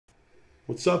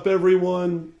What's up,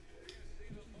 everyone?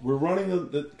 We're running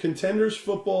the Contenders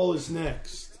football is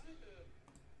next.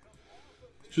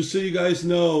 Just so you guys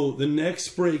know, the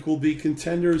next break will be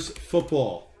Contenders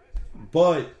football.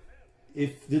 But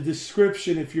if the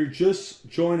description, if you're just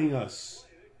joining us,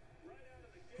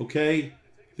 okay,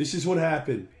 this is what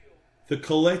happened. The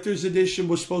collector's edition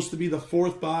was supposed to be the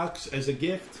 4th box as a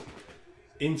gift.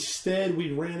 Instead,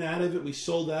 we ran out of it. We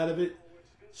sold out of it.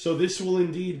 So this will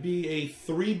indeed be a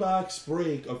 3-box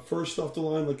break of first off the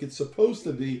line like it's supposed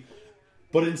to be.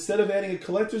 But instead of adding a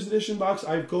collector's edition box,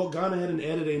 I've gone ahead and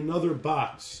added another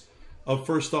box of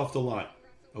first off the line.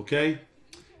 Okay?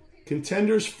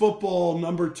 Contenders football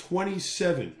number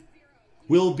 27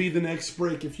 will be the next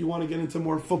break if you want to get into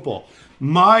more football.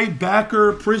 My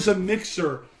backer Prism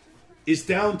Mixer is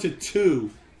down to 2.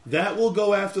 That will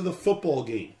go after the football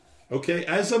game. Okay?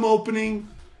 As I'm opening,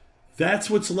 that's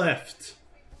what's left.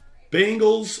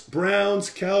 Bengals, Browns,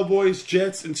 Cowboys,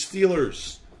 Jets, and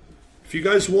Steelers. If you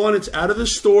guys want, it's out of the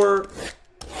store.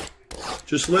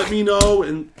 Just let me know,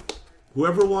 and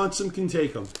whoever wants them can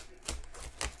take them.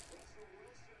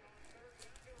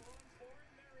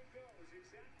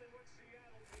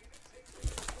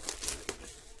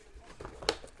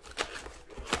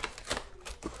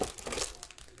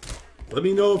 Let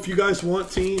me know if you guys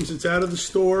want teams. It's out of the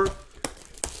store.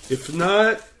 If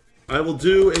not, I will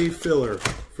do a filler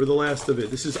for the last of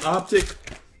it. This is Optic,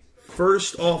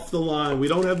 first off the line. We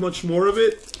don't have much more of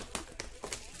it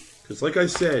because, like I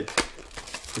said,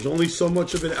 there's only so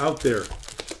much of it out there.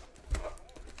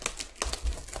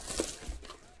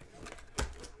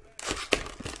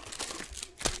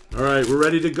 All right, we're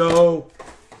ready to go.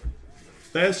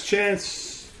 Last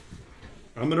chance.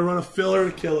 I'm going to run a filler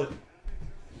to kill it.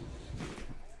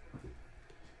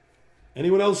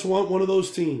 Anyone else want one of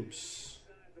those teams?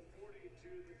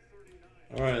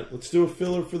 All right, let's do a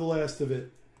filler for the last of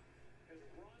it.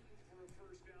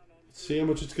 Let's see how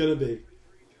much it's going to be.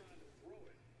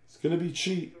 It's going to be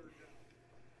cheap.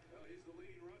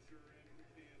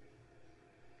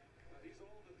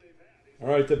 All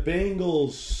right, the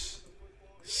Bengals.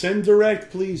 Send direct,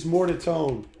 please. More to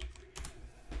tone.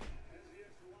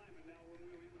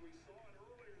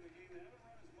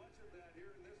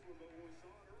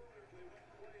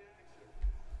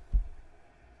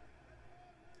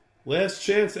 Last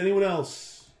chance. Anyone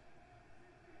else?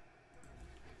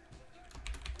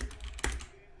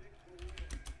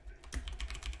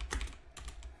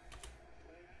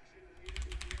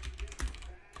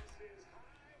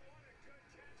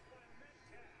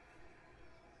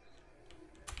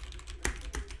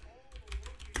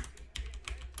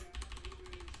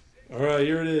 All right,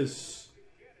 here it is.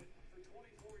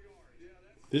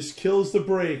 This kills the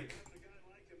break.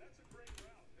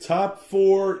 Top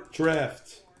 4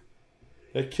 draft.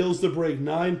 That kills the break.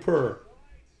 9 per.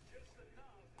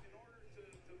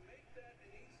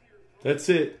 That's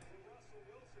it.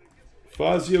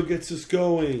 Fazio gets us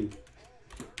going.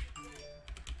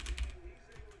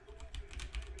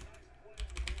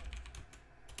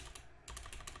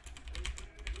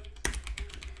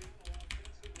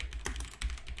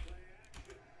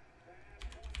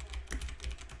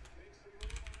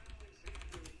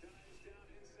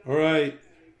 All right.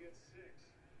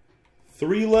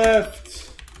 3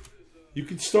 left. You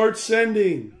can start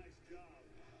sending.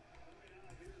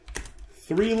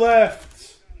 3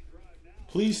 left.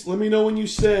 Please let me know when you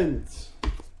send.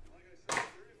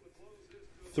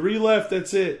 3 left.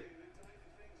 That's it.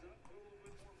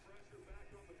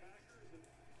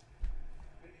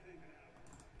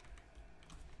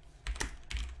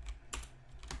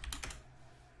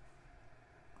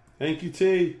 Thank you,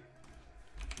 T.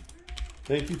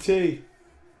 Thank you, T.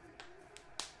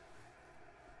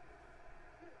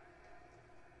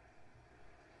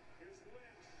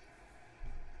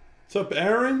 What's up,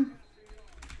 Aaron?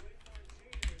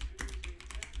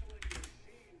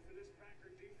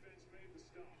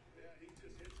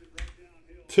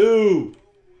 Two.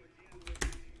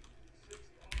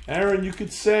 Aaron, you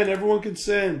could send. Everyone can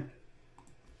send.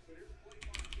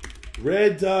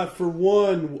 Red dot for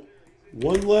 1.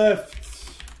 1 left.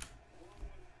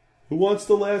 Who wants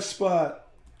the last spot?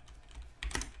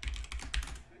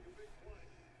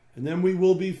 And then we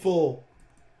will be full.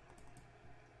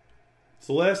 It's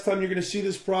the last time you're going to see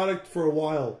this product for a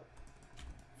while.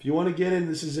 If you want to get in,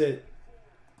 this is it.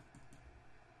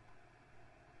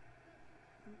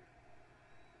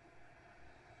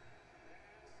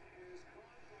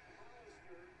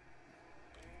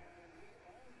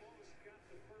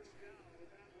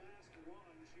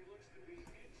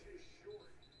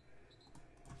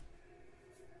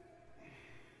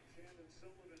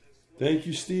 Thank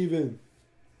you, Steven.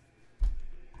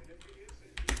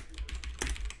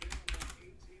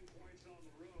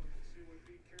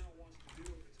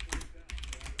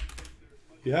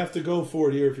 You have to go for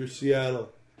it here if you're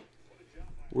Seattle.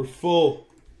 We're full.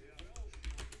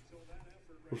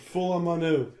 We're full on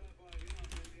Manu.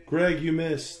 Greg, you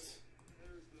missed.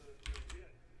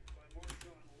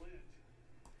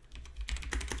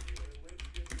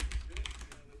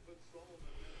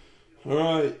 All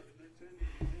right.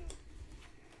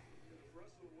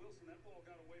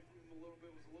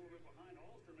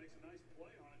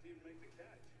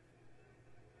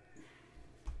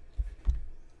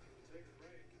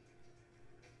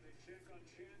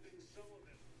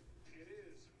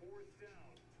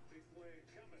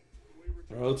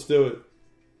 All right, let's do it.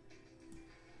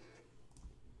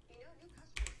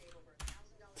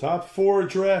 Top 4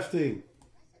 drafting.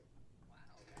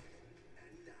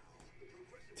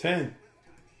 10.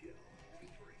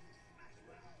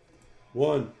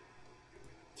 1,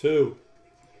 2,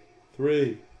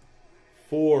 3,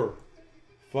 4,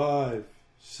 5,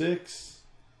 6,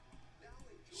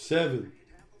 7,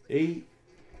 8,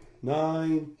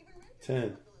 9,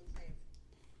 10.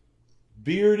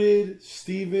 Bearded,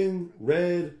 Steven,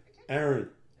 Red, Aaron.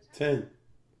 10.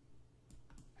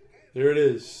 There it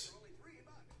is.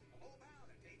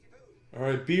 All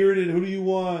right, Bearded, who do you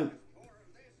want?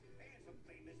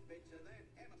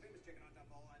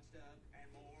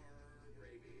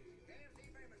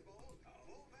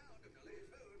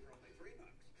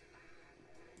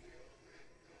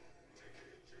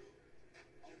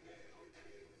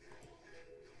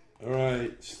 All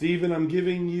right, Steven, I'm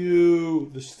giving you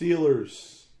the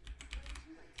Steelers.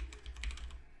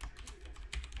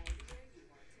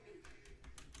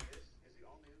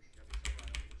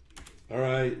 All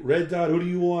right, Red Dot, who do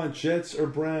you want, Jets or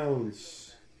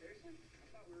Browns?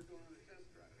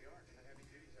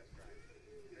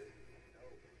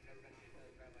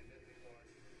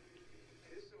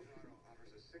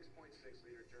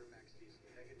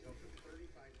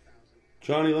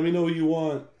 Johnny, let me know who you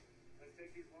want.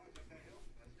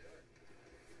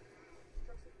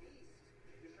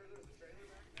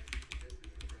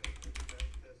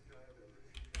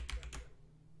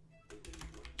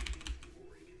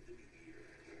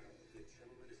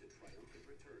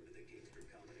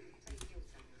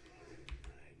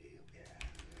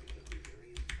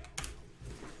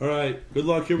 All right, good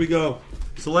luck. Here we go.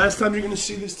 It's the last time you're going to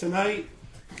see this tonight.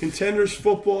 Contenders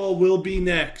football will be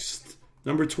next.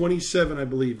 Number 27, I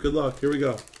believe. Good luck. Here we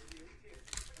go.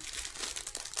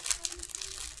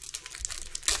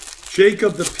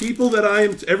 Jacob, the people that I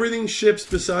am... Everything ships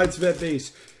besides vet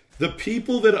base. The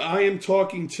people that I am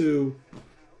talking to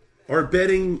are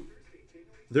betting...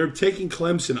 They're taking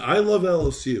Clemson. I love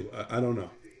LSU. I don't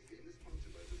know.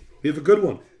 We have a good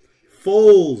one.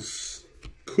 Foles.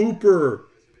 Cooper.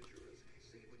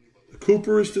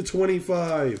 Cooper is to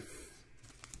 25.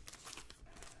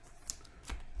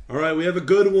 All right, we have a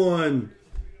good one.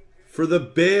 For the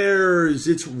Bears,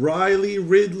 it's Riley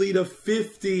Ridley to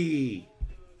 50.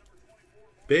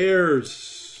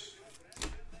 Bears.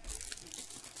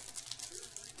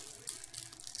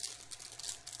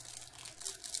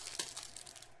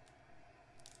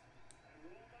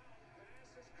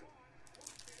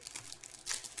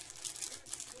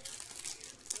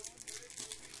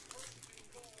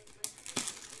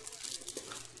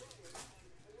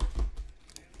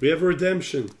 We have a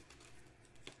redemption.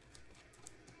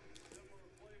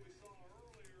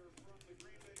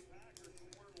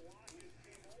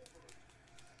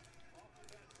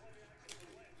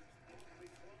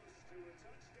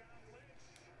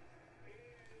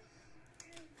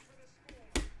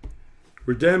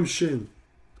 Redemption.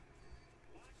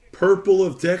 Purple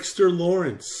of Dexter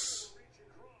Lawrence.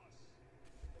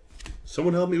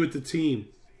 Someone help me with the team.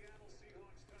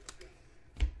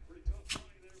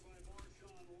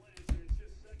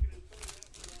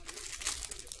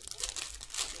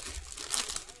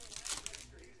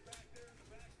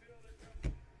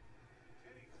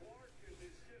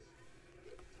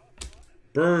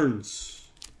 Burns.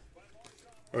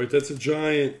 All right, that's a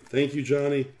giant. Thank you,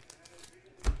 Johnny.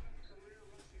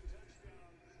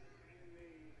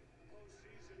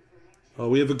 Oh,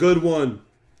 we have a good one.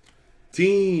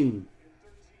 Dean.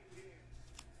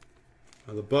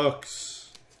 Oh, the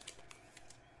Bucks.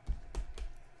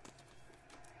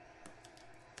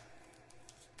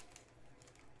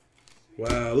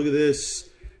 Wow, look at this.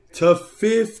 To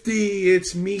 50,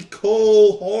 it's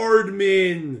Mecole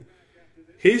Hardman.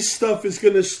 His stuff is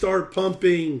going to start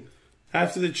pumping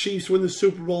after the Chiefs win the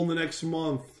Super Bowl in the next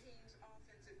month.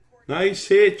 Nice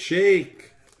hit,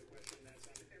 Jake.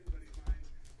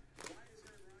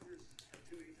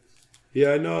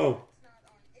 Yeah, I know.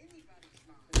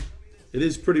 It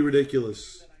is pretty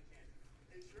ridiculous.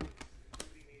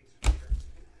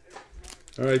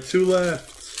 All right, 2 left.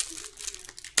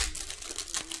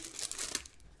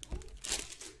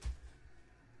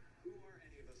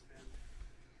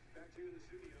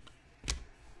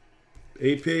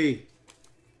 AP.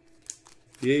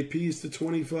 The AP is to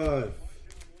 25.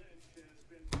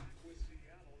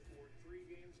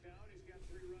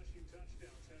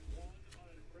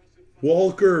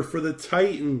 Walker for the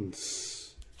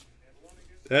Titans.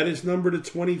 That is number to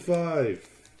 25.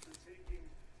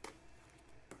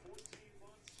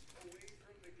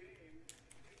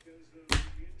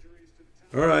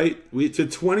 All right, to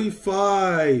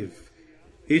 25.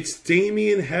 It's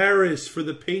Damian Harris for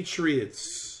the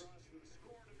Patriots.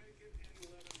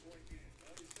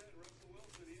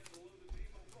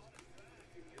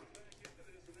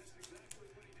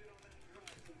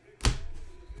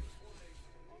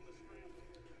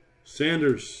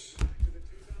 Sanders.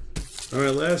 All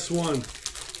right, last one.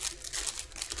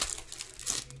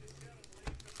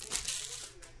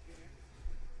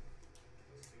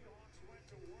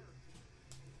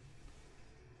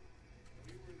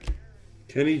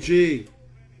 Kenny G,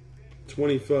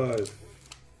 25.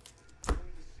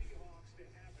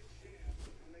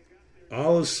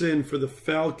 Allison for the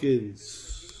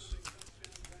Falcons.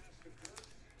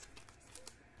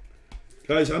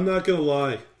 Guys, I'm not going to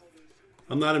lie.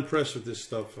 I'm not impressed with this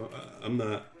stuff. I'm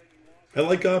not. I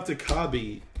like Optic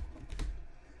Hobby.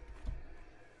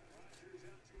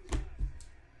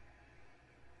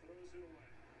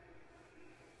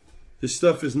 This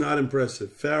stuff is not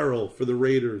impressive. Farrell for the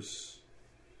Raiders.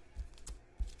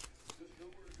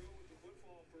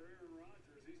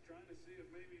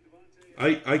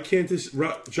 I can't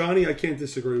Johnny, I can't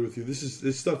disagree with you.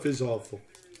 This stuff is awful.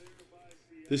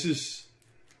 This is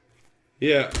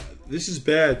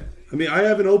bad. I mean, I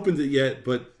haven't opened it yet,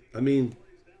 but I mean,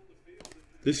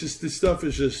 this stuff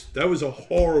is just, that was a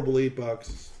horrible 8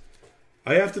 boxes.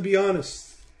 I have to be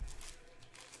honest.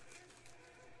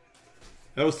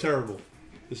 That was terrible.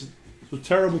 This was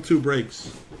terrible 2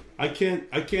 breaks. I can't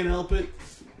help it.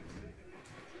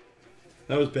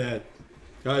 That was bad.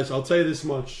 Guys, I'll tell you this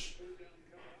much.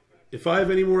 If I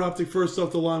have any more Optic first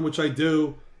off the line, which I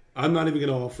do, I'm not even going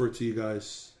to offer it to you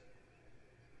guys.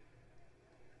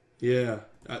 Yeah.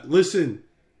 Listen,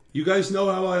 you guys know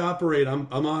how I operate. I'm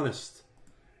honest.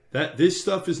 This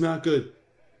stuff is not good.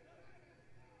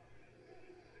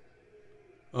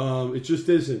 It just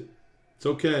isn't. It's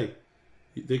okay.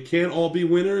 They can't all be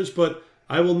winners, but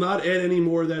I will not add any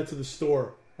more of that to the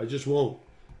store. I just won't.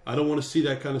 I don't want to see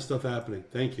that kind of stuff happening.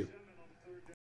 Thank you.